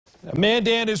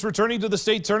Mandan is returning to the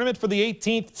state tournament for the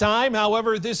 18th time.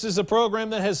 However, this is a program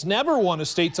that has never won a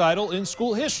state title in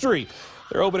school history.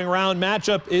 Their opening round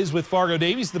matchup is with Fargo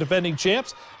Davies, the defending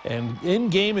champs, and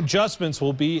in-game adjustments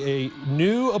will be a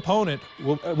new opponent.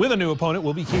 With a new opponent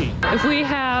will be key. If we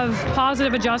have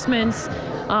positive adjustments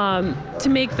to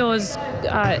make those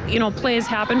plays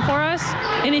happen for us,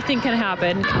 anything can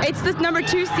happen. It's the number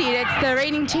 2 seed. It's the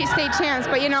reigning state champs,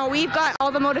 but we've got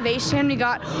all the motivation, we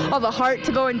got all the heart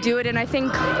to go and do it, and I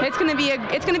think it's going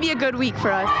to be a good week for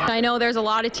us. I know there's a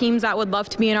lot of teams that would love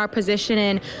to be in our position,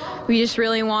 and we just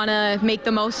really want to make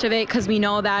the most of it because we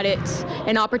know that it's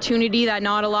an opportunity that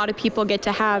not a lot of people get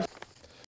to have.